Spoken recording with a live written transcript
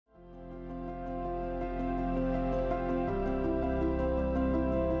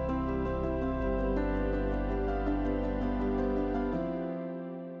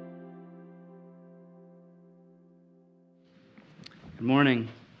Good morning.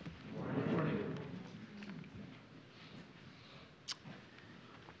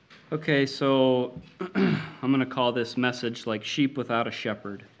 Okay, so I'm going to call this message like sheep without a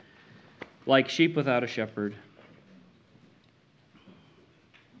shepherd. Like sheep without a shepherd.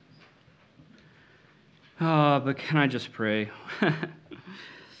 But can I just pray?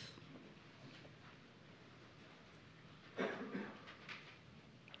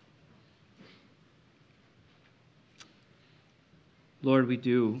 Lord, we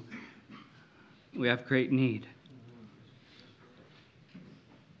do. We have great need.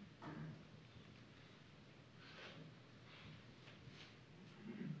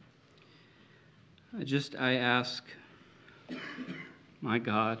 I ask, my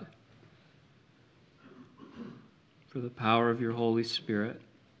God, for the power of your Holy Spirit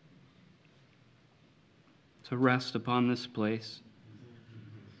to rest upon this place,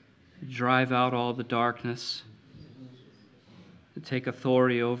 to drive out all the darkness, to take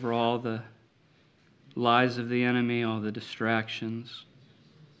authority over all the lies of the enemy, all the distractions,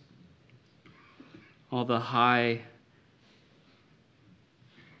 all the high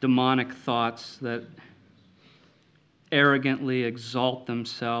demonic thoughts that arrogantly exalt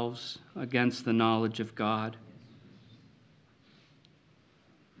themselves against the knowledge of God.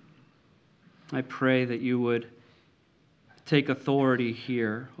 I pray that you would take authority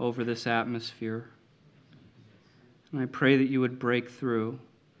here over this atmosphere. And I pray that you would break through.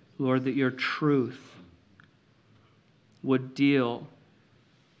 Lord, that your truth would deal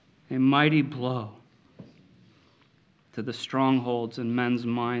a mighty blow to the strongholds in men's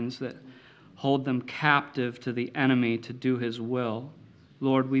minds that hold them captive to the enemy to do his will.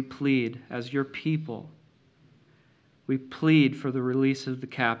 Lord, we plead as your people. We plead for the release of the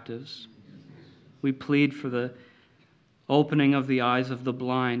captives. We plead for the opening of the eyes of the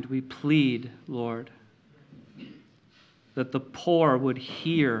blind. We plead, Lord, that the poor would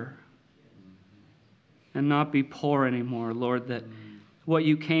hear and not be poor anymore. Lord, that what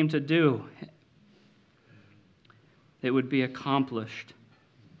you came to do, it would be accomplished.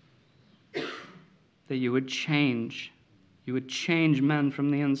 That you would change. You would change men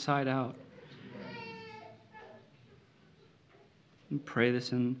from the inside out. We pray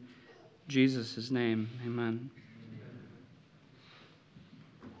this in Jesus' name. Amen.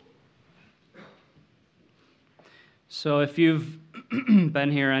 So if you've been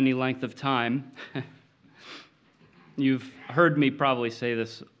here any length of time, you've heard me probably say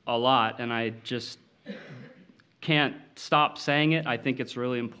this a lot, and I just can't stop saying it. I think it's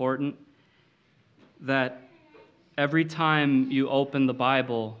really important that every time you open the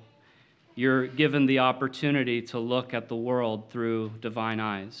Bible, you're given the opportunity to look at the world through divine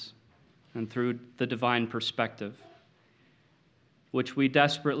eyes and through the divine perspective, which we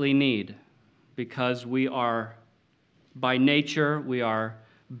desperately need because we are, by nature, we are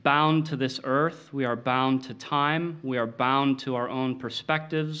bound to this earth, we are bound to time, we are bound to our own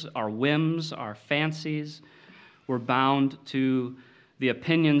perspectives, our whims, our fancies. We're bound to the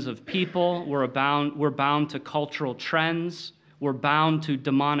opinions of people. We're bound to cultural trends. We're bound to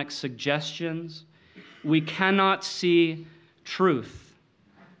demonic suggestions. We cannot see truth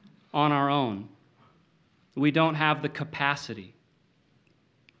on our own. We don't have the capacity.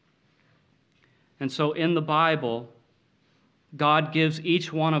 And so in the Bible, God gives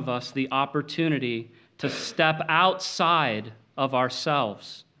each one of us the opportunity to step outside of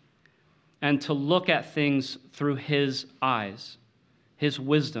ourselves and to look at things through his eyes, his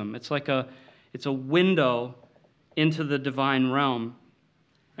wisdom. It's a window into the divine realm,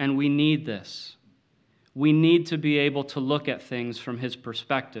 and we need this. We need to be able to look at things from his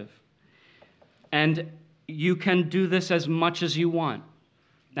perspective. And you can do this as much as you want,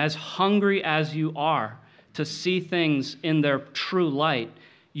 as hungry as you are to see things in their true light.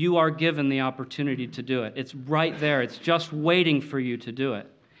 You are given the opportunity to do it. It's right there. It's just waiting for you to do it.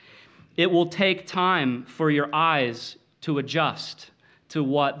 It will take time for your eyes to adjust to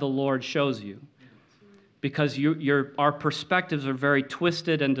what the Lord shows you, because our perspectives are very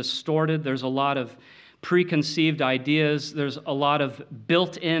twisted and distorted. There's a lot of preconceived ideas. There's a lot of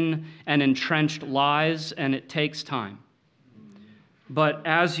built-in and entrenched lies, and it takes time. But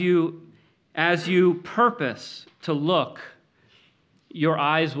as you purpose to look, your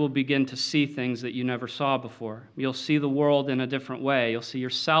eyes will begin to see things that you never saw before. You'll see the world in a different way. You'll see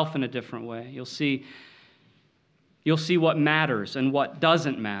yourself in a different way. You'll see what matters and what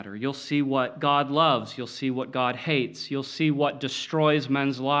doesn't matter. You'll see what God loves. You'll see what God hates. You'll see what destroys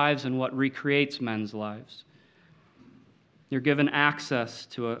men's lives and what recreates men's lives. You're given access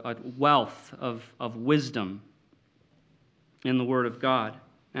to a wealth of wisdom in the Word of God.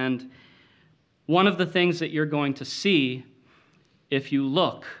 And one of the things that you're going to see if you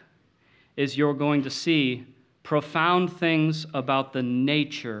look, is you're going to see profound things about the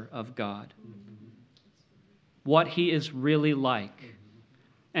nature of God, what he is really like.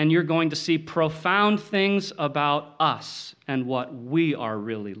 And you're going to see profound things about us and what we are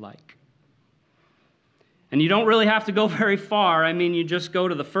really like. And you don't really have to go very far. I mean, you just go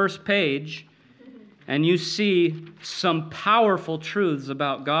to the first page and you see some powerful truths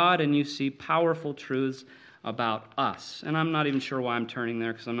about God, and you see powerful truths about us. And I'm not even sure why I'm turning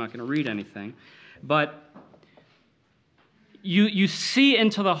there, because I'm not going to read anything. But you see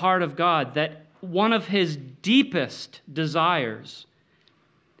into the heart of God that one of his deepest desires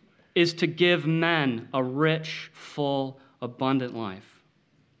is to give men a rich, full, abundant life.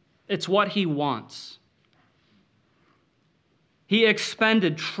 It's what he wants. He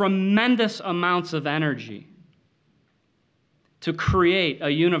expended tremendous amounts of energy to create a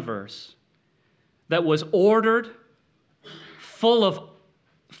universe that was ordered, full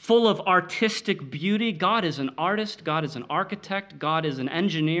of artistic beauty. God is an artist. God is an architect. God is an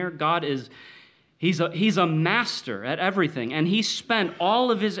engineer. He's a master at everything. And he spent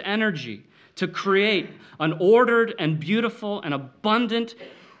all of his energy to create an ordered and beautiful and abundant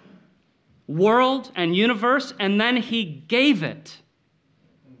world and universe, and then he gave it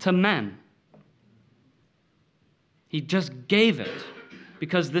to men. He just gave it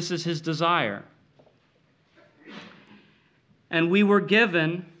because this is his desire. And we were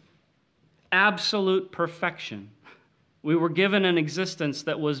given absolute perfection. We were given an existence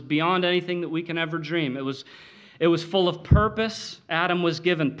that was beyond anything that we can ever dream. It was full of purpose. Adam was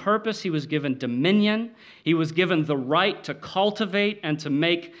given purpose. He was given dominion. He was given the right to cultivate and to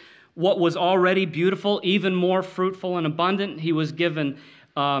make what was already beautiful even more fruitful and abundant. He was given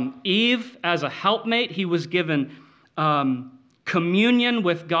Eve as a helpmate. He was given communion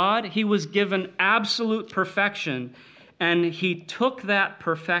with God. He was given absolute perfection. And he took that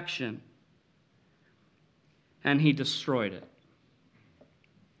perfection and he destroyed it.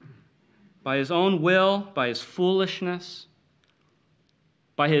 By his own will, by his foolishness,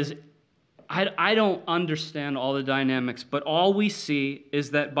 by his... I don't understand all the dynamics, but all we see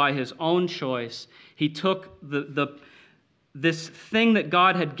is that by his own choice, he took this thing that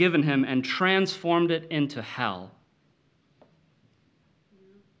God had given him and transformed it into hell.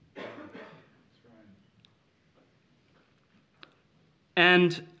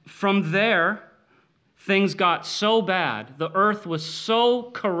 And from there, things got so bad, the earth was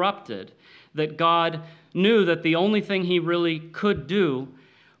so corrupted that God knew that the only thing he really could do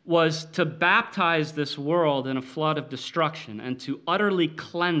was to baptize this world in a flood of destruction and to utterly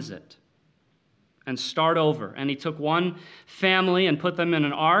cleanse it and start over. And he took one family and put them in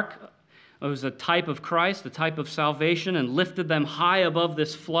an ark. It was a type of Christ, a type of salvation, and lifted them high above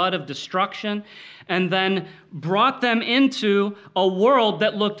this flood of destruction, and then brought them into a world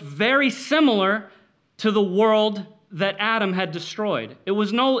that looked very similar to the world that Adam had destroyed.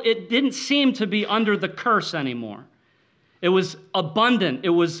 It didn't seem to be under the curse anymore. It was abundant. It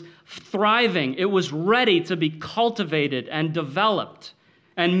was thriving. It was ready to be cultivated and developed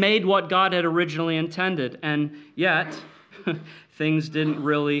and made what God had originally intended. And yet, things didn't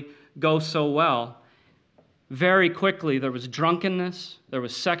really go so well. Very quickly, there was drunkenness, there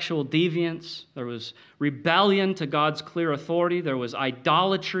was sexual deviance, there was rebellion to God's clear authority, there was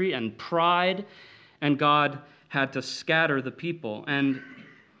idolatry and pride, and God had to scatter the people. And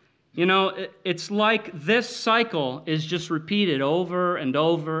you know, it's like this cycle is just repeated over and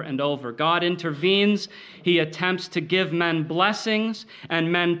over and over. God intervenes. He attempts to give men blessings, and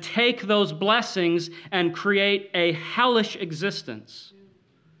men take those blessings and create a hellish existence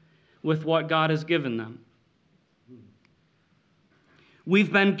with what God has given them.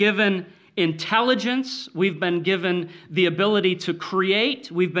 We've been given intelligence. We've been given the ability to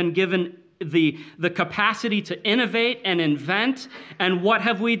create. We've been given the capacity to innovate and invent. And what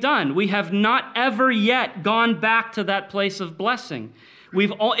have we done? We have not ever yet gone back to that place of blessing.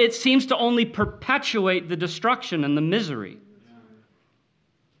 It seems to only perpetuate the destruction and the misery.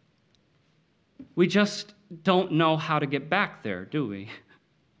 We just don't know how to get back there, do we?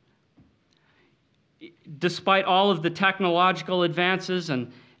 Despite all of the technological advances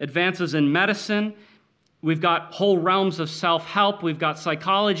and advances in medicine, we've got whole realms of self-help. We've got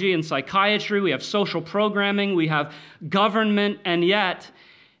psychology and psychiatry. We have social programming. We have government. And yet,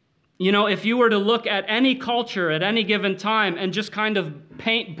 you know, if you were to look at any culture at any given time and just kind of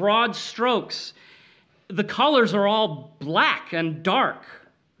paint broad strokes, the colors are all black and dark.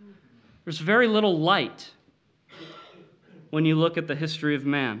 There's very little light when you look at the history of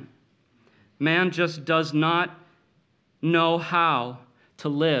man. Man just does not know how to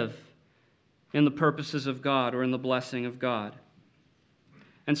live in the purposes of God or in the blessing of God.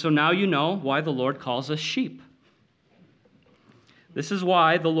 And so now you know why the Lord calls us sheep. This is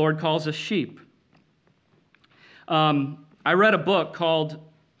why the Lord calls us sheep. I read a book called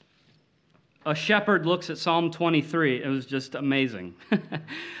A Shepherd Looks at Psalm 23. It was just amazing.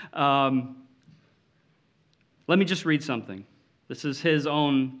 Let me just read something. This is his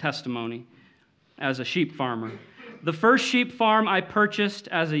own testimony as a sheep farmer. The first sheep farm I purchased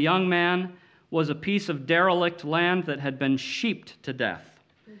as a young man was a piece of derelict land that had been sheeped to death.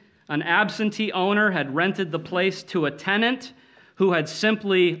 An absentee owner had rented the place to a tenant who had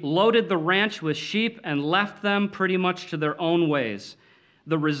simply loaded the ranch with sheep and left them pretty much to their own ways.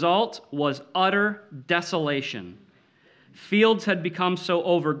 The result was utter desolation. Fields had become so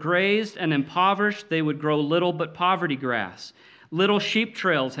overgrazed and impoverished they would grow little but poverty grass. Little sheep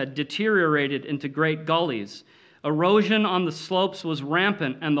trails had deteriorated into great gullies. Erosion on the slopes was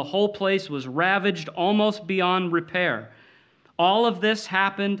rampant, and the whole place was ravaged almost beyond repair. All of this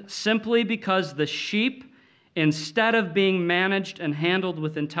happened simply because the sheep, instead of being managed and handled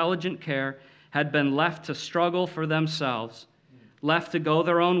with intelligent care, had been left to struggle for themselves, left to go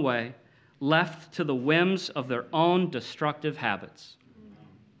their own way, left to the whims of their own destructive habits.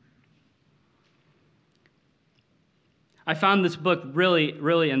 I found this book really,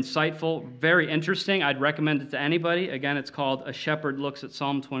 really insightful, very interesting. I'd recommend it to anybody. Again, it's called A Shepherd Looks at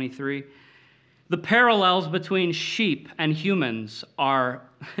Psalm 23. The parallels between sheep and humans are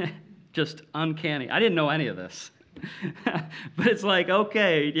just uncanny. I didn't know any of this. But it's like,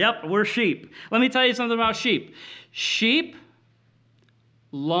 okay, yep, we're sheep. Let me tell you something about sheep. Sheep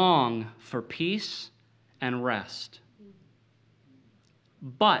long for peace and rest.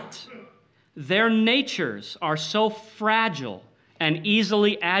 But their natures are so fragile and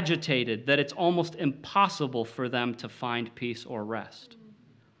easily agitated that it's almost impossible for them to find peace or rest.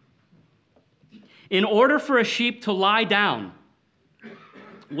 In order for a sheep to lie down,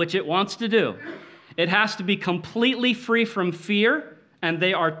 which it wants to do, it has to be completely free from fear, and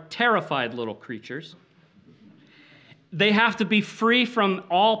they are terrified little creatures. They have to be free from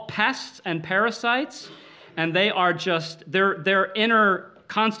all pests and parasites, and they are just, their inner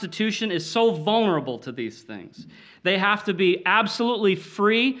constitution is so vulnerable to these things. They have to be absolutely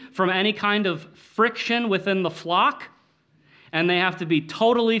free from any kind of friction within the flock, and they have to be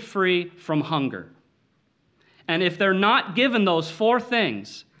totally free from hunger. And if they're not given those four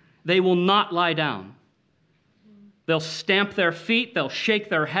things, they will not lie down. They'll stamp their feet, they'll shake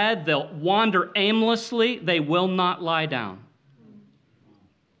their head, they'll wander aimlessly, they will not lie down.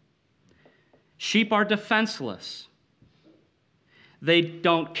 Sheep are defenseless. They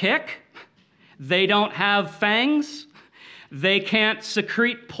don't kick, they don't have fangs, they can't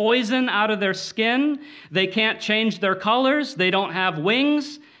secrete poison out of their skin, they can't change their colors, they don't have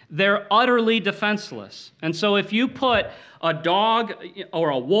wings, they're utterly defenseless. And so if you put a dog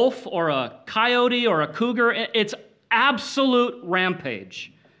or a wolf or a coyote or a cougar, it's absolute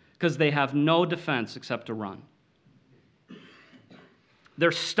rampage because they have no defense except to run.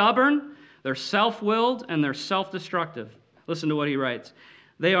 They're stubborn, they're self-willed, and they're self-destructive. Listen to what he writes.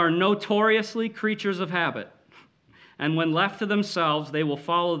 They are notoriously creatures of habit, and when left to themselves, they will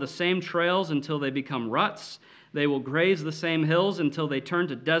follow the same trails until they become ruts. They will graze the same hills until they turn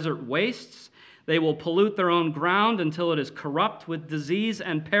to desert wastes. They will pollute their own ground until it is corrupt with disease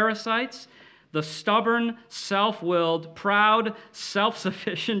and parasites. The stubborn, self-willed, proud,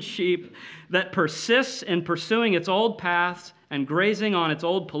 self-sufficient sheep that persists in pursuing its old paths and grazing on its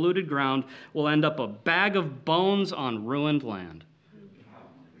old polluted ground will end up a bag of bones on ruined land.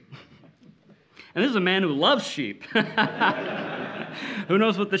 And this is a man who loves sheep. Who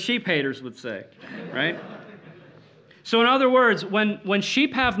knows what the sheep haters would say, right? So in other words, when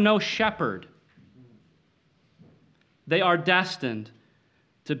sheep have no shepherd, they are destined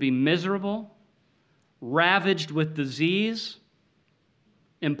to be miserable, ravaged with disease,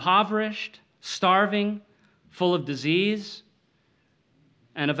 impoverished, starving, full of disease,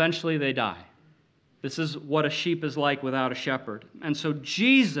 and eventually they die. This is what a sheep is like without a shepherd. And so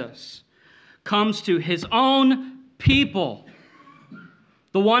Jesus comes to his own people,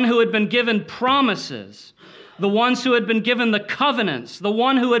 the one who had been given promises, the ones who had been given the covenants, the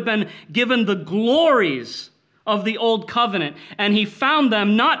one who had been given the glories of the old covenant. And he found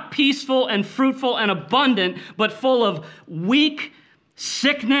them not peaceful and fruitful and abundant, but full of weak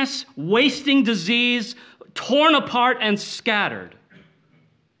sickness, wasting disease, torn apart and scattered.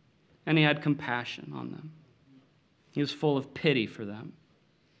 And he had compassion on them. He was full of pity for them.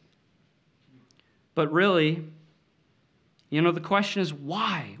 But really, The question is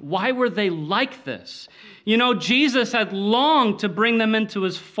why? Why were they like this? Jesus had longed to bring them into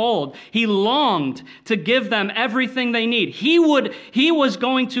his fold. He longed to give them everything they need. He was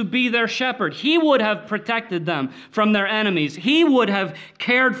going to be their shepherd. He would have protected them from their enemies. He would have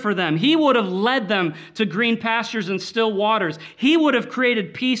cared for them. He would have led them to green pastures and still waters. He would have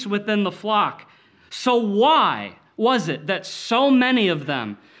created peace within the flock. So why was it that so many of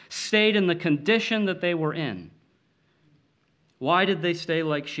them stayed in the condition that they were in? Why did they stay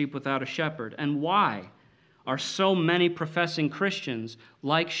like sheep without a shepherd? And why are so many professing Christians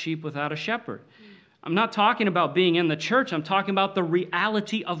like sheep without a shepherd? I'm not talking about being in the church. I'm talking about the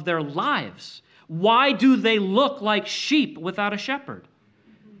reality of their lives. Why do they look like sheep without a shepherd?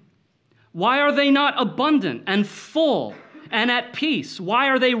 Why are they not abundant and full and at peace? Why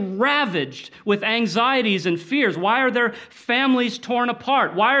are they ravaged with anxieties and fears? Why are their families torn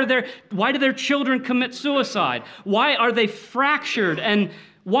apart? Why do their children commit suicide? Why are they fractured? And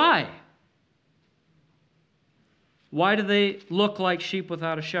why? Why do they look like sheep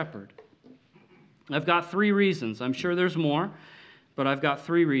without a shepherd? I've got 3 reasons. I'm sure there's more, but I've got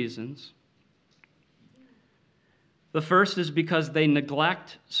 3 reasons. The first is because they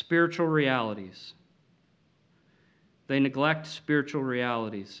neglect spiritual realities. They neglect spiritual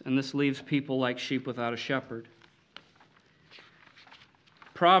realities, and this leaves people like sheep without a shepherd.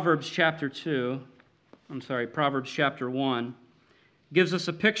 Proverbs chapter 1 gives us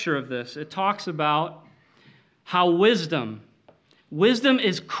a picture of this. It talks about how wisdom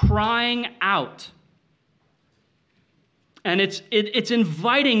is crying out. And it's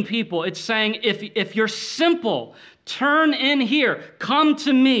inviting people. It's saying, if you're simple, turn in here. Come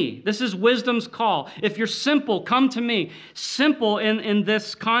to me. This is wisdom's call. If you're simple, come to me. Simple in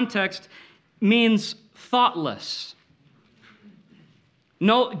this context means thoughtless.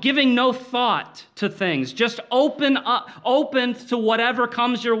 Giving no thought to things. Just open to whatever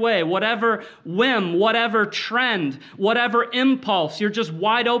comes your way, whatever whim, whatever trend, whatever impulse. You're just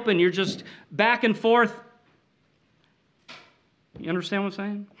wide open. You're just back and forth. You understand what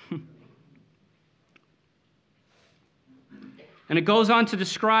I'm saying? And it goes on to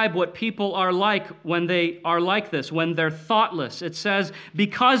describe what people are like when they are like this, when they're thoughtless. It says,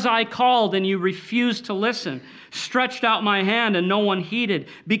 because I called and you refused to listen, stretched out my hand and no one heeded,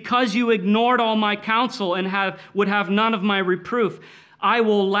 because you ignored all my counsel and would have none of my reproof, I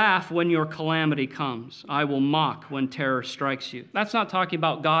will laugh when your calamity comes. I will mock when terror strikes you. That's not talking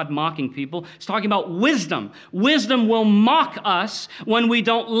about God mocking people. It's talking about wisdom. Wisdom will mock us when we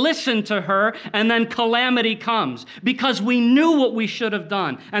don't listen to her and then calamity comes because we knew what we should have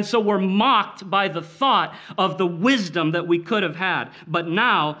done. And so we're mocked by the thought of the wisdom that we could have had. But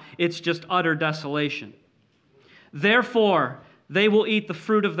now it's just utter desolation. Therefore, they will eat the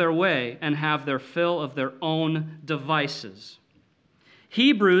fruit of their way and have their fill of their own devices.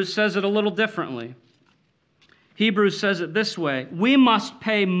 Hebrews says it a little differently. Hebrews says it this way: we must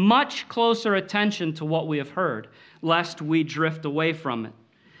pay much closer attention to what we have heard, lest we drift away from it.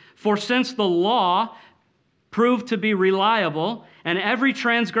 For since the law proved to be reliable, and every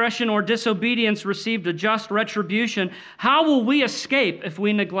transgression or disobedience received a just retribution, how will we escape if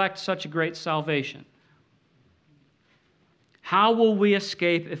we neglect such a great salvation? How will we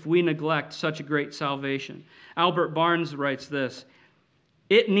escape if we neglect such a great salvation? Albert Barnes writes this: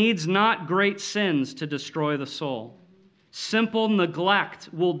 it needs not great sins to destroy the soul. Simple neglect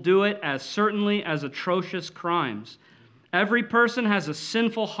will do it as certainly as atrocious crimes. Every person has a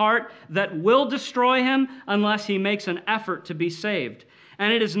sinful heart that will destroy him unless he makes an effort to be saved.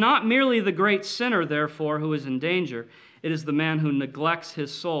 And it is not merely the great sinner, therefore, who is in danger. It is the man who neglects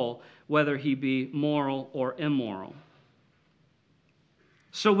his soul, whether he be moral or immoral.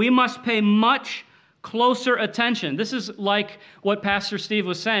 So we must pay much closer attention. This is like what Pastor Steve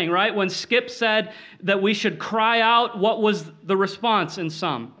was saying, right? When Skip said that we should cry out, what was the response in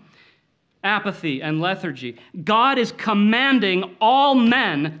some? Apathy and lethargy. God is commanding all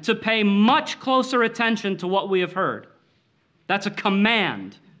men to pay much closer attention to what we have heard. That's a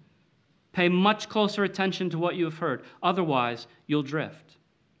command. Pay much closer attention to what you have heard. Otherwise, you'll drift.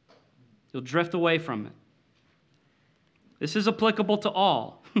 You'll drift away from it. This is applicable to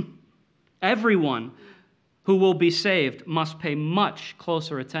all. Everyone who will be saved must pay much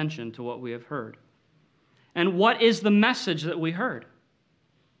closer attention to what we have heard. And what is the message that we heard?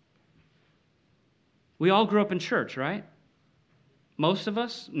 We all grew up in church, right? Most of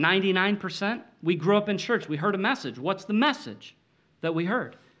us, 99%, we grew up in church. We heard a message. What's the message that we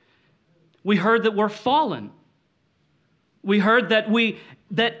heard? We heard that we're fallen. We heard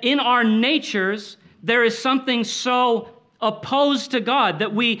that in our natures there is something so opposed to God,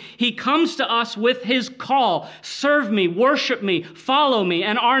 that he comes to us with his call, serve me, worship me, follow me,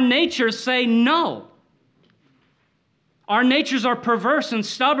 and our natures say no. Our natures are perverse and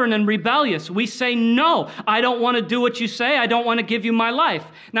stubborn and rebellious. We say, no, I don't want to do what you say. I don't want to give you my life.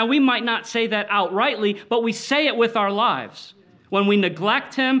 Now, we might not say that outrightly, but we say it with our lives. When we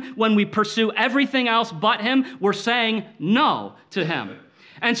neglect him, when we pursue everything else but him, we're saying no to him.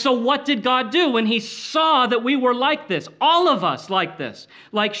 And so what did God do when he saw that we were like this? All of us like this,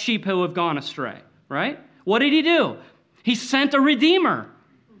 like sheep who have gone astray, right? What did he do? He sent a Redeemer.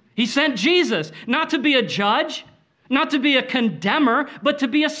 He sent Jesus, not to be a judge, not to be a condemner, but to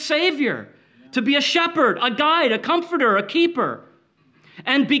be a Savior, to be a shepherd, a guide, a comforter, a keeper.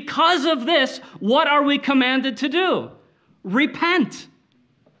 And because of this, what are we commanded to do? Repent.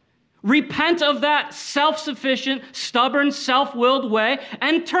 Repent of that self-sufficient, stubborn, self-willed way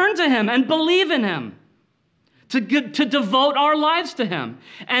and turn to him and believe in him, to devote our lives to him.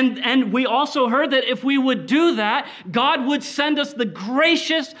 And we also heard that if we would do that, God would send us the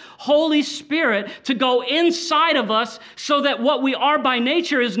gracious Holy Spirit to go inside of us so that what we are by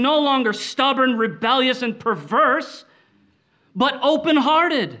nature is no longer stubborn, rebellious, and perverse, but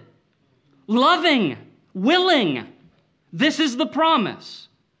open-hearted, loving, willing. This is the promise.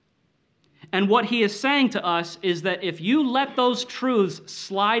 And what he is saying to us is that if you let those truths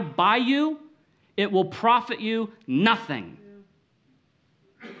slide by you, it will profit you nothing.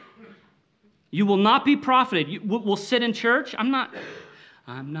 You will not be profited. You will sit in church. I'm not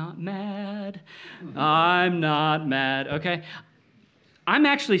mad. I'm not mad, okay? I'm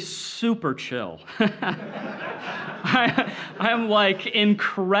actually super chill. I'm like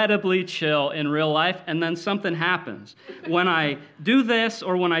incredibly chill in real life, and then something happens. When I do this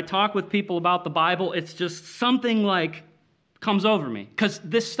or when I talk with people about the Bible, it's just something like comes over me because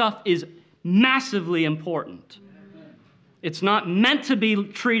this stuff is massively important. It's not meant to be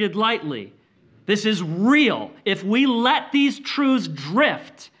treated lightly. This is real. If we let these truths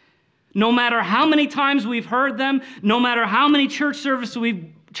drift, no matter how many times we've heard them, no matter how many church services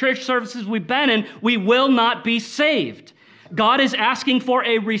we've been in, we will not be saved. God is asking for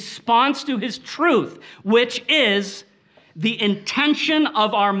a response to his truth, which is the intention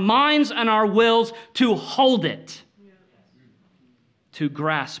of our minds and our wills to hold it, to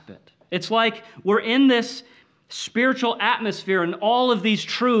grasp it. It's like we're in this spiritual atmosphere and all of these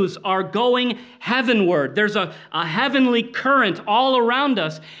truths are going heavenward. There's a heavenly current all around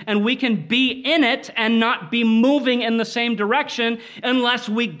us, and we can be in it and not be moving in the same direction unless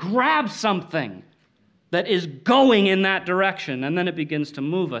we grab something that is going in that direction, and then it begins to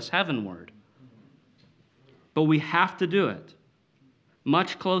move us heavenward. But we have to do it.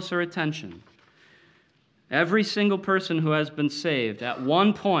 Much closer attention. Every single person who has been saved at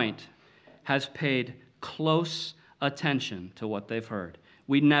one point has paid close attention to what they've heard.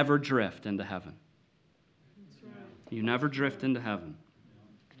 We never drift into heaven. You never drift into heaven.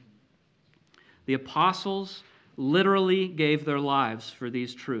 The apostles literally gave their lives for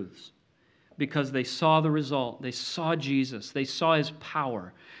these truths because they saw the result. They saw Jesus. They saw his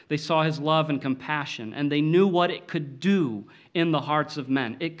power. They saw his love and compassion, and they knew what it could do in the hearts of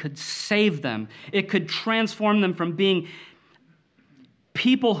men. It could save them. It could transform them from being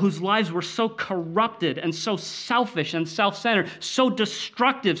people whose lives were so corrupted and so selfish and self-centered, so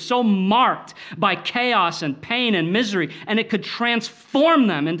destructive, so marked by chaos and pain and misery, and it could transform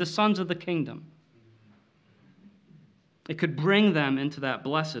them into sons of the kingdom. It could bring them into that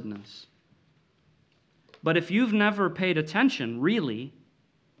blessedness. But if you've never paid attention, really,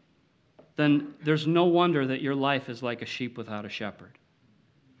 then there's no wonder that your life is like a sheep without a shepherd.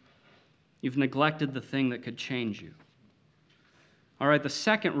 You've neglected the thing that could change you. All right, the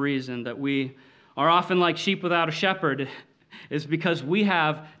second reason that we are often like sheep without a shepherd is because we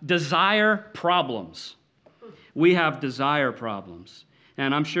have desire problems. We have desire problems.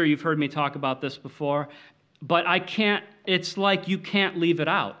 And I'm sure you've heard me talk about this before, but it's like you can't leave it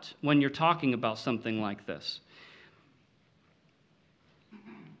out when you're talking about something like this.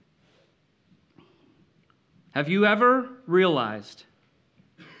 Have you ever realized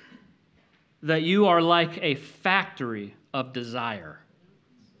that you are like a factory of desire?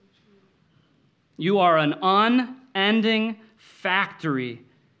 You are an unending factory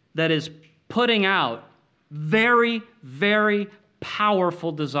that is putting out very, very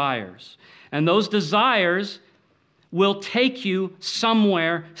powerful desires. And those desires will take you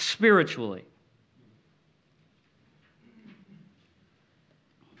somewhere spiritually.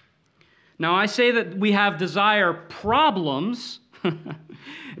 Now, I say that we have desire problems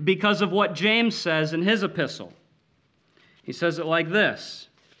because of what James says in his epistle. He says it like this: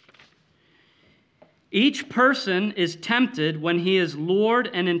 Each person is tempted when he is lured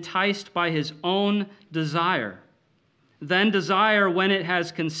and enticed by his own desire. Then desire, when it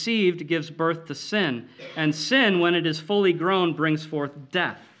has conceived, gives birth to sin, and sin, when it is fully grown, brings forth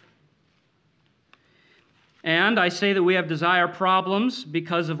death. And I say that we have desire problems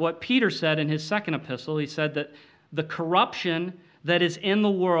because of what Peter said in his second epistle. He said that the corruption that is in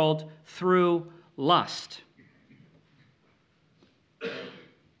the world through lust.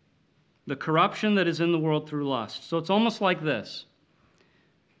 The corruption that is in the world through lust. So it's almost like this.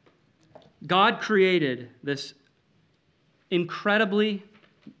 God created this incredibly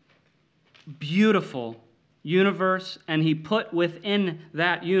beautiful universe, and he put within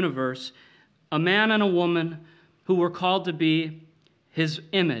that universe a man and a woman who were called to be his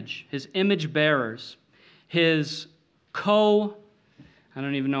image bearers, his I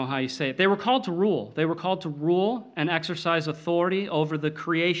don't even know how you say it. They were called to rule. They were called to rule and exercise authority over the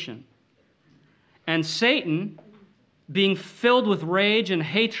creation. And Satan, being filled with rage and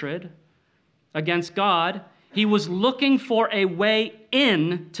hatred against God, he was looking for a way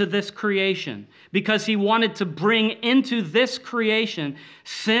in to this creation because he wanted to bring into this creation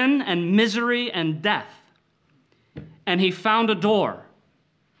sin and misery and death. And he found a door.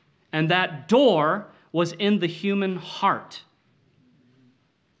 And that door was in the human heart.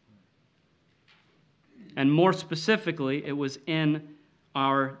 And more specifically, it was in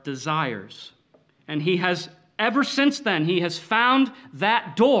our desires. And he has, ever since then, he has found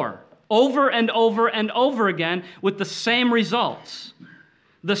that door over and over and over again with the same results.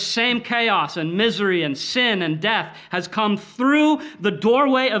 The same chaos and misery and sin and death has come through the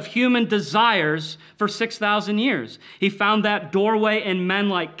doorway of human desires for 6,000 years. He found that doorway in men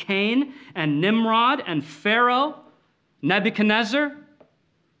like Cain and Nimrod and Pharaoh, Nebuchadnezzar,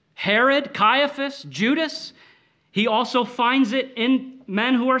 Herod, Caiaphas, Judas. He also finds it in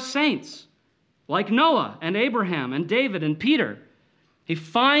men who are saints, like Noah and Abraham and David and Peter. He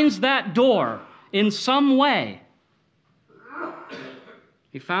finds that door in some way.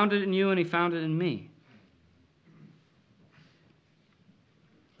 He found it in you and he found it in me.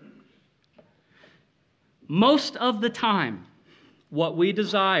 Most of the time, what we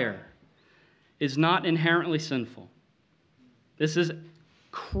desire is not inherently sinful. This is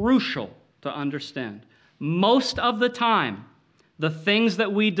crucial to understand. Most of the time, the things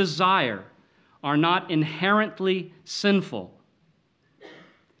that we desire are not inherently sinful.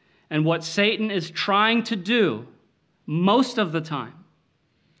 And what Satan is trying to do most of the time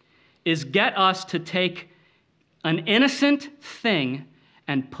is get us to take an innocent thing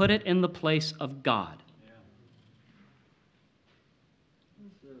and put it in the place of God.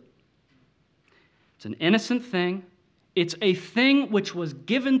 It's an innocent thing. It's a thing which was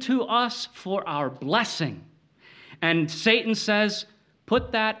given to us for our blessing. And Satan says,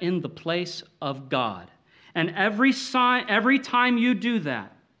 put that in the place of God. And every time you do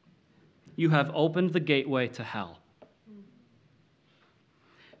that, you have opened the gateway to hell.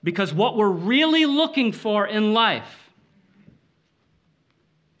 Because what we're really looking for in life,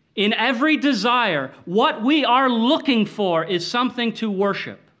 in every desire, what we are looking for is something to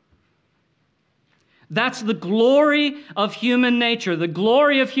worship. That's the glory of human nature. The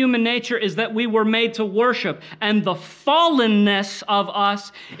glory of human nature is that we were made to worship. And the fallenness of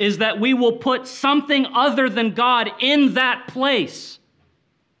us is that we will put something other than God in that place.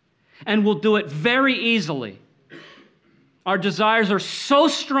 And we'll do it very easily. Our desires are so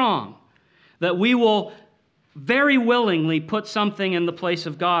strong that we will very willingly put something in the place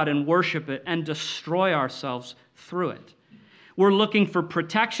of God and worship it and destroy ourselves through it. We're looking for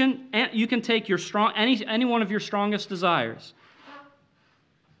protection. And you can take your any one of your strongest desires.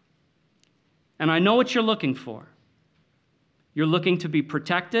 And I know what you're looking for. You're looking to be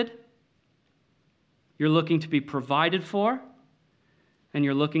protected. You're looking to be provided for. And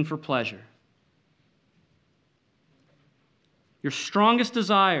you're looking for pleasure. Your strongest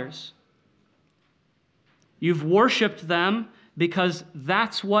desires. You've worshiped them because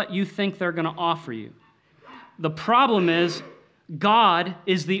that's what you think they're going to offer you. The problem is, God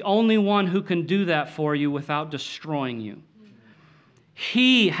is the only one who can do that for you without destroying you.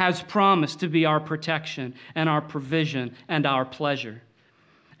 He has promised to be our protection and our provision and our pleasure.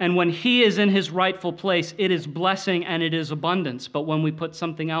 And when He is in His rightful place, it is blessing and it is abundance. But when we put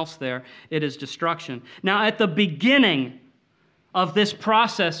something else there, it is destruction. Now, at the beginning of this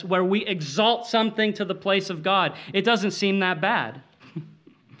process where we exalt something to the place of God, it doesn't seem that bad.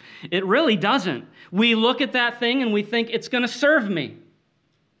 It really doesn't. We look at that thing and we think it's going to serve me.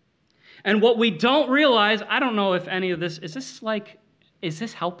 And what we don't realize, I don't know if any of this, is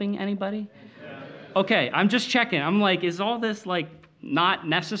this helping anybody? Okay, I'm just checking. I'm like, is all this like not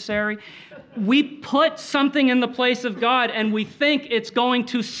necessary? We put something in the place of God and we think it's going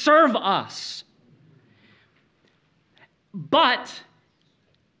to serve us. But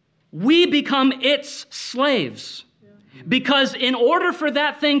we become its slaves. Because in order for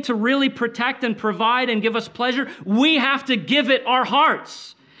that thing to really protect and provide and give us pleasure, we have to give it our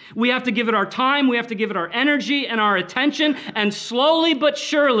hearts. We have to give it our time, we have to give it our energy and our attention, and slowly but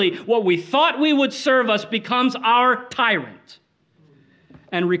surely, what we thought we would serve us becomes our tyrant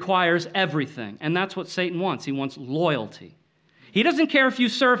and requires everything. And that's what Satan wants. He wants loyalty. He doesn't care if you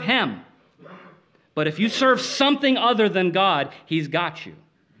serve him, but if you serve something other than God, he's got you.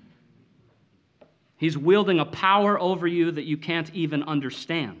 He's wielding a power over you that you can't even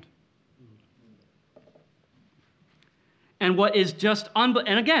understand. And what is just and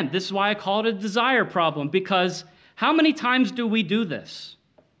again, this is why I call it a desire problem, because how many times do we do this?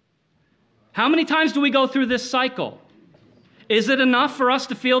 How many times do we go through this cycle? Is it enough for us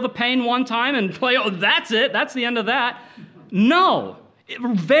to feel the pain one time and play, oh, that's it, that's the end of that? No.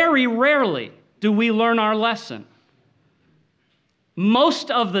 Very rarely do we learn our lesson. Most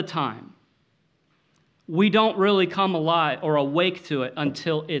of the time, we don't really come alive or awake to it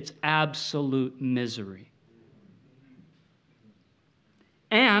until it's absolute misery.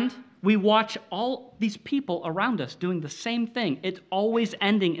 And we watch all these people around us doing the same thing. It's always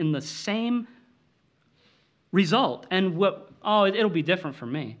ending in the same result. And it'll be different for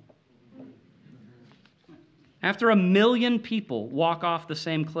me. After 1 million people walk off the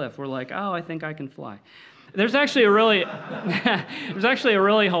same cliff, we're like, oh, I think I can fly. There's actually a really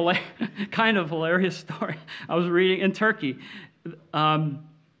kind of hilarious story I was reading in Turkey. One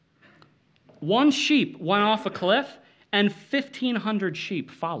sheep went off a cliff, and 1,500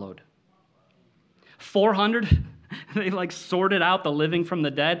 sheep followed. 400, they sorted out the living from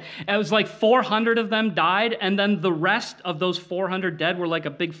the dead. It was 400 of them died, and then the rest of those 400 dead were like a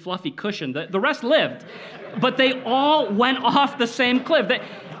big fluffy cushion. The rest lived, but they all went off the same cliff.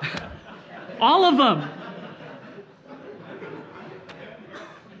 All of them.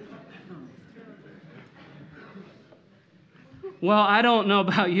 Well, I don't know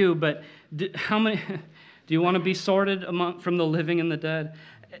about you, but how many... Do you want to be sorted from the living and the dead?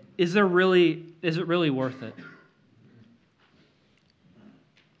 Is it really worth it?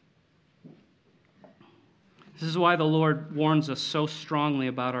 This is why the Lord warns us so strongly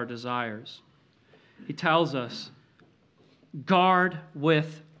about our desires. He tells us, guard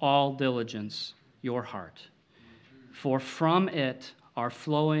with all diligence your heart, for from it are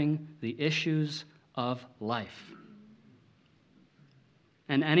flowing the issues of life.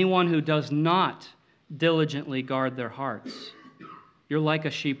 And anyone who does not diligently guard their hearts, you're like a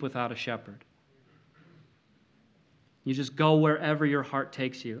sheep without a shepherd. You just go wherever your heart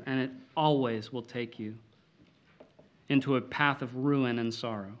takes you, and it always will take you into a path of ruin and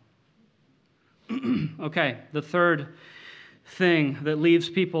sorrow. Okay, the third thing that leaves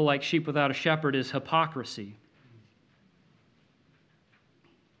people like sheep without a shepherd is hypocrisy.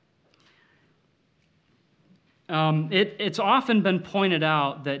 It's often been pointed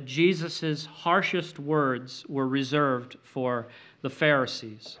out that Jesus' harshest words were reserved for the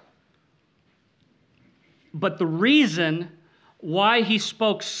Pharisees. But the reason why he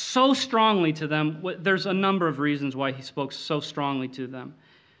spoke so strongly to them, there's a number of reasons why he spoke so strongly to them.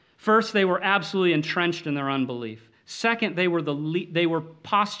 First, they were absolutely entrenched in their unbelief. Second, they were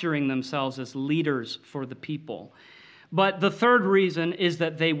posturing themselves as leaders for the people. But the third reason is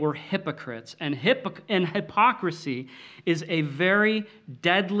that they were hypocrites. And hypocrisy is a very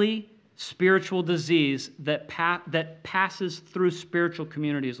deadly spiritual disease that passes through spiritual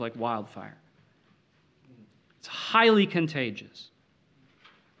communities like wildfire. It's highly contagious.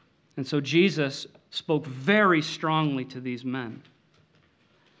 And so Jesus spoke very strongly to these men.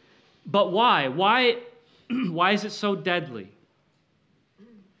 But why? Why is it so deadly?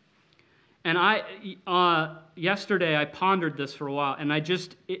 And yesterday I pondered this for a while, and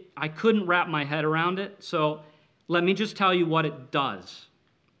I couldn't wrap my head around it. So let me just tell you what it does.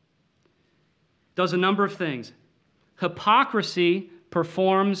 It does a number of things. Hypocrisy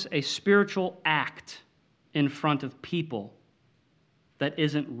performs a spiritual act in front of people that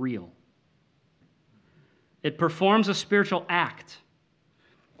isn't real. It performs a spiritual act.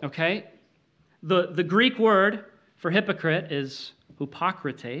 Okay? The Greek word for hypocrite is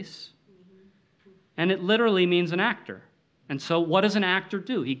hypokrites. And it literally means an actor. And so what does an actor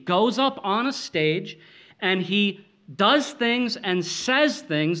do? He goes up on a stage and he does things and says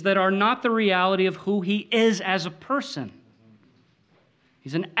things that are not the reality of who he is as a person.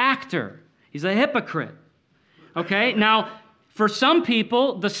 He's an actor. He's a hypocrite. Okay? Now, for some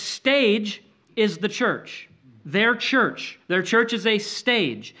people, the stage is the church. Their church is a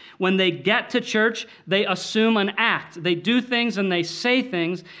stage. When they get to church, they assume an act. They do things and they say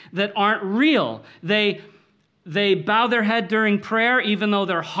things that aren't real. They bow their head during prayer, even though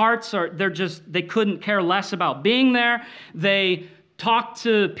their hearts they couldn't care less about being there. They talk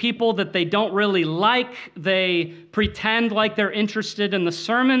to people that they don't really like. They pretend like they're interested in the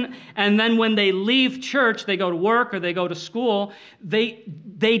sermon. And then when they leave church, they go to work or they go to school, they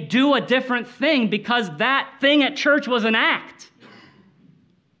do a different thing because that thing at church was an act.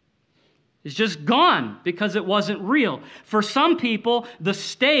 It's just gone because it wasn't real. For some people, the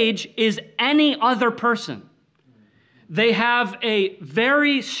stage is any other person. They have a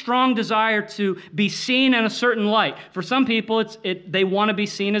very strong desire to be seen in a certain light. For some people, they want to be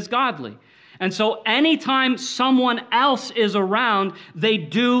seen as godly. And so anytime someone else is around, they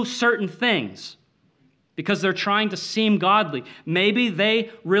do certain things because they're trying to seem godly. Maybe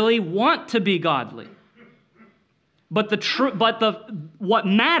they really want to be godly. But what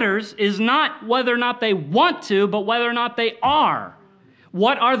matters is not whether or not they want to, but whether or not they are.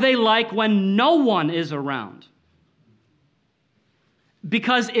 What are they like when no one is around?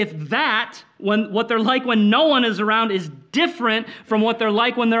 Because if what they're like when no one is around is different from what they're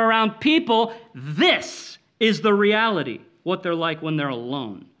like when they're around people, this is the reality. What they're like when they're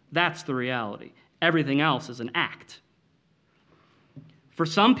alone. That's the reality. Everything else is an act. For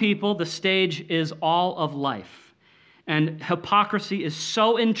some people, the stage is all of life. And hypocrisy is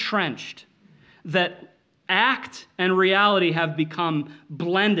so entrenched that act and reality have become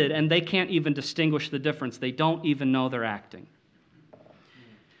blended and they can't even distinguish the difference. They don't even know they're acting.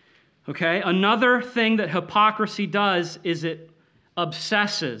 Okay, another thing that hypocrisy does is it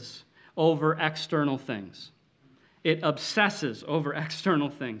obsesses over external things. It obsesses over external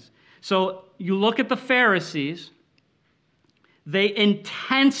things. So you look at the Pharisees, they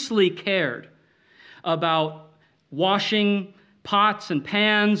intensely cared about washing pots and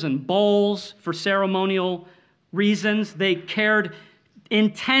pans and bowls for ceremonial reasons. They cared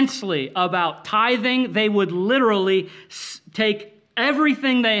intensely about tithing. They would literally take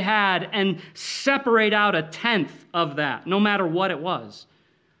everything they had and separate out a tenth of that, no matter what it was.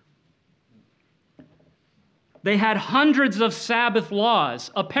 They had hundreds of Sabbath laws.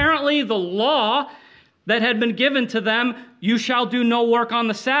 Apparently, the law that had been given to them, you shall do no work on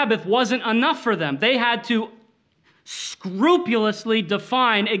the Sabbath, wasn't enough for them. They had to scrupulously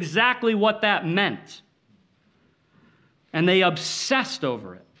define exactly what that meant. And they obsessed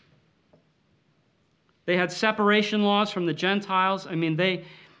over it. They had separation laws from the Gentiles. I mean,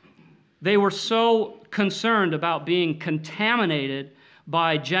 they were so concerned about being contaminated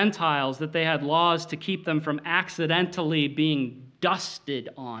by Gentiles that they had laws to keep them from accidentally being dusted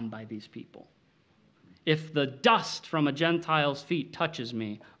on by these people. If the dust from a Gentile's feet touches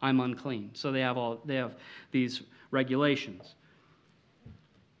me, I'm unclean. So they have these regulations.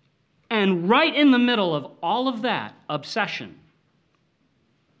 And right in the middle of all of that obsession,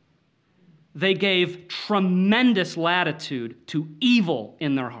 they gave tremendous latitude to evil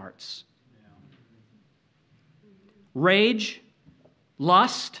in their hearts. Rage,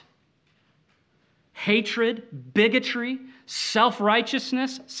 lust, hatred, bigotry,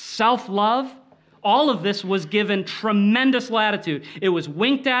 self-righteousness, self-love, all of this was given tremendous latitude. It was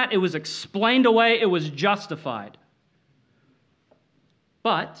winked at, it was explained away, it was justified.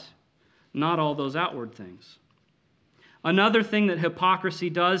 But not all those outward things. Another thing that hypocrisy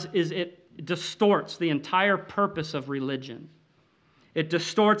does is it distorts the entire purpose of religion. It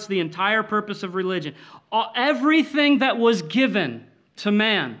distorts the entire purpose of religion. Everything that was given to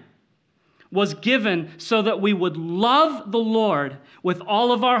man was given so that we would love the Lord with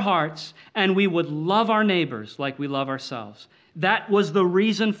all of our hearts and we would love our neighbors like we love ourselves. That was the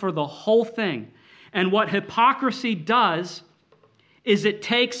reason for the whole thing. And what hypocrisy does is it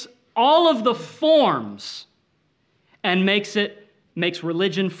takes all of the forms and makes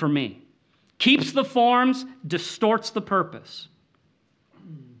religion for me. Keeps the forms, distorts the purpose.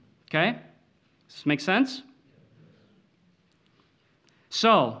 Okay? Does this make sense?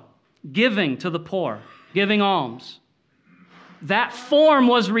 So, giving to the poor, giving alms, that form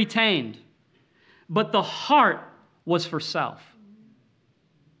was retained, but the heart was for self.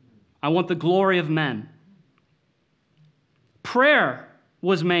 I want the glory of men. Prayer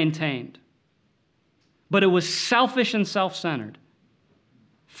was maintained, but it was selfish and self-centered.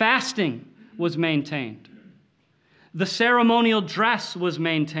 Fasting was maintained. The ceremonial dress was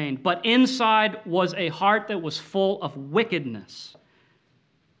maintained, but inside was a heart that was full of wickedness.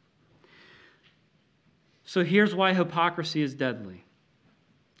 So here's why hypocrisy is deadly.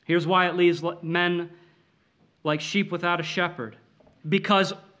 Here's why it leaves men like sheep without a shepherd.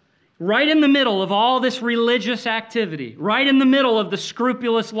 Because right in the middle of all this religious activity, right in the middle of the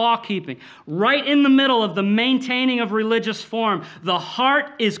scrupulous law-keeping, right in the middle of the maintaining of religious form, the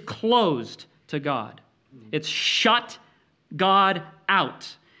heart is closed to God. It's shut God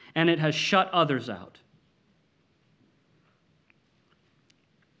out, and it has shut others out.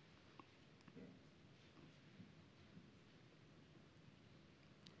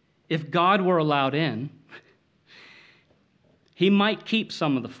 If God were allowed in, he might keep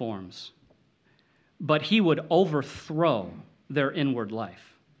some of the forms, but he would overthrow their inward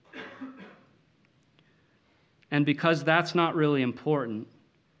life. And because that's not really important,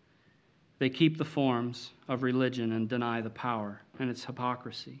 they keep the forms of religion and deny the power, and it's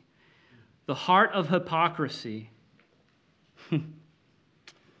hypocrisy. The heart of hypocrisy,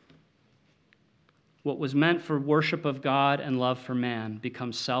 what was meant for worship of God and love for man,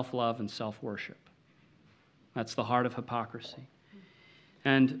 becomes self-love and self-worship. That's the heart of hypocrisy.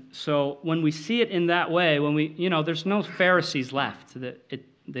 And so when we see it in that way, there's no Pharisees left.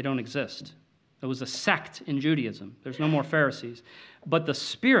 They don't exist. There was a sect in Judaism. There's no more Pharisees. But the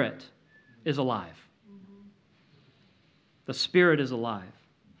Spirit is alive. The Spirit is alive.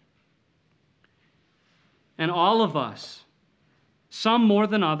 And all of us, some more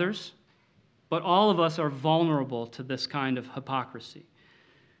than others, but all of us are vulnerable to this kind of hypocrisy,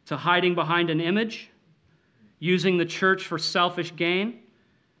 to hiding behind an image, using the church for selfish gain,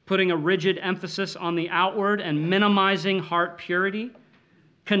 putting a rigid emphasis on the outward and minimizing heart purity,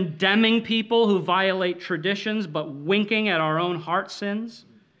 condemning people who violate traditions but winking at our own heart sins,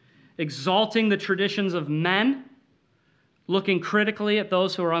 exalting the traditions of men, looking critically at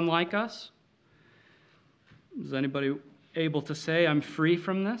those who are unlike us. Is anybody able to say, I'm free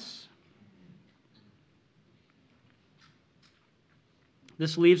from this?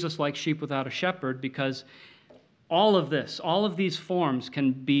 This leaves us like sheep without a shepherd, because all of these forms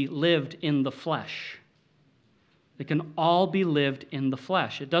can be lived in the flesh. They can all be lived in the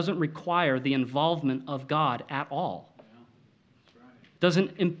flesh. It doesn't require the involvement of God at all.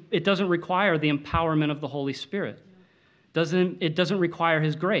 It doesn't require the empowerment of the Holy Spirit. It doesn't require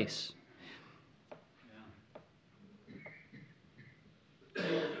his grace.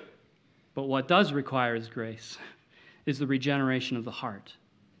 But what does require his grace is the regeneration of the heart.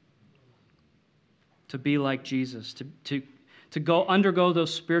 To be like Jesus, to undergo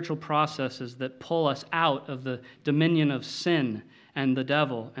those spiritual processes that pull us out of the dominion of sin and the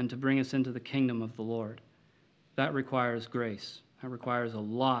devil and to bring us into the kingdom of the Lord. That requires grace. That requires a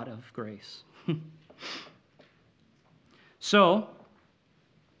lot of grace. So,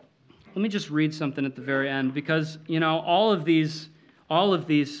 let me just read something at the very end, because, all of these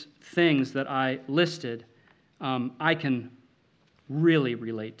things that I listed, I can really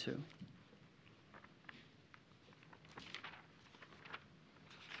relate to.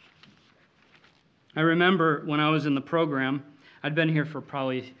 I remember when I was in the program, I'd been here for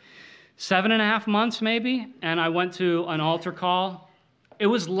probably 7.5 months maybe, and I went to an altar call. It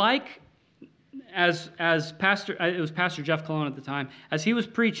was like, it was Pastor Jeff Colon at the time, as he was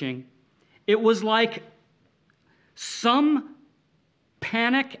preaching, it was like some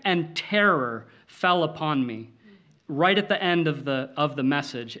panic and terror fell upon me right at the end of the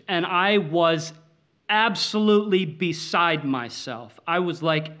message, and I was absolutely beside myself. I was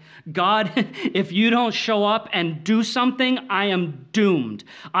like, God, if you don't show up and do something, I am doomed.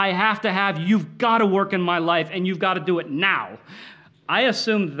 You've got to work in my life, and you've got to do it now. I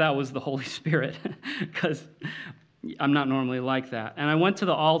assumed that was the Holy Spirit, because I'm not normally like that. And I went to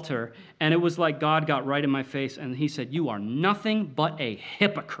the altar, and it was like God got right in my face, and he said, you are nothing but a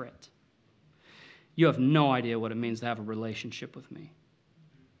hypocrite. You have no idea what it means to have a relationship with me.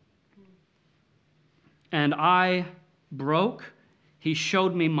 And I broke. He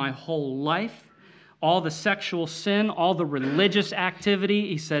showed me my whole life, all the sexual sin, all the religious activity.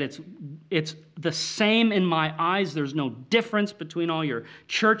 He said, it's the same in my eyes. There's no difference between all your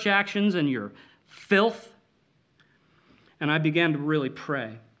church actions and your filth. And I began to really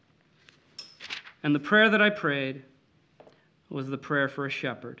pray. And the prayer that I prayed was the prayer for a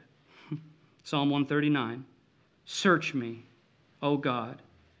shepherd. Psalm 139, search me, O God,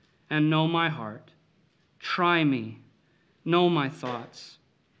 and know my heart. Try me, know my thoughts.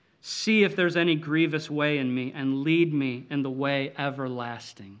 See if there's any grievous way in me, and lead me in the way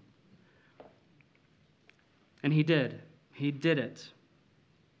everlasting. And he did. He did it.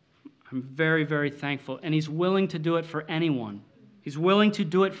 I'm very, very thankful. And he's willing to do it for anyone. He's willing to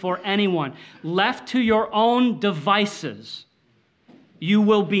do it for anyone. Left to your own devices, you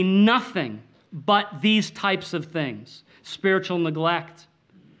will be nothing but these types of things. Spiritual neglect.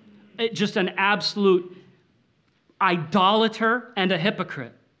 Just an absolute idolater and a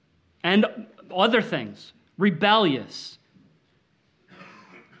hypocrite. and other things, rebellious.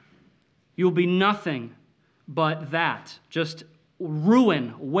 You'll be nothing but that, just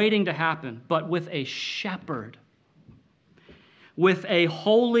ruin waiting to happen. But with a shepherd, with a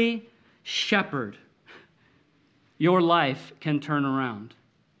holy shepherd, your life can turn around.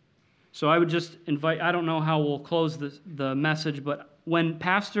 So I would just invite, I don't know how we'll close the message, but when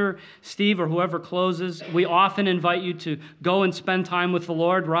Pastor Steve or whoever closes, we often invite you to go and spend time with the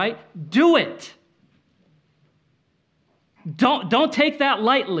Lord, right? Do it. Don't take that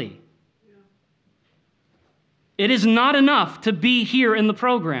lightly. It is not enough to be here in the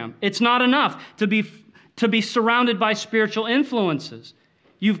program. It's not enough to be surrounded by spiritual influences.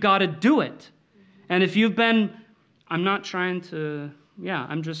 You've got to do it. And if you've been,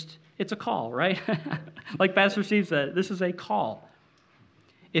 it's a call, right? Like Pastor Steve said, this is a call.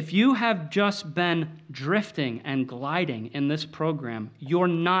 If you have just been drifting and gliding in this program, you're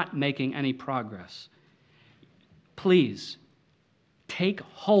not making any progress. Please, take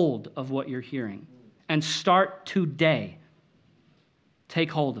hold of what you're hearing and start today.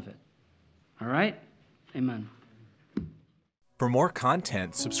 Take hold of it. All right? Amen. For more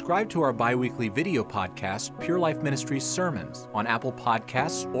content, subscribe to our bi-weekly video podcast, Pure Life Ministries Sermons, on Apple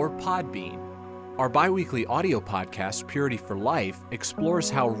Podcasts or Podbean. Our bi-weekly audio podcast, Purity for Life, explores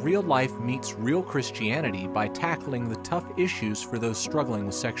how real life meets real Christianity by tackling the tough issues for those struggling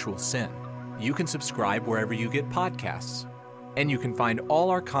with sexual sin. You can subscribe wherever you get podcasts. And you can find all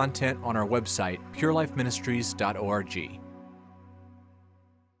our content on our website, purelifeministries.org.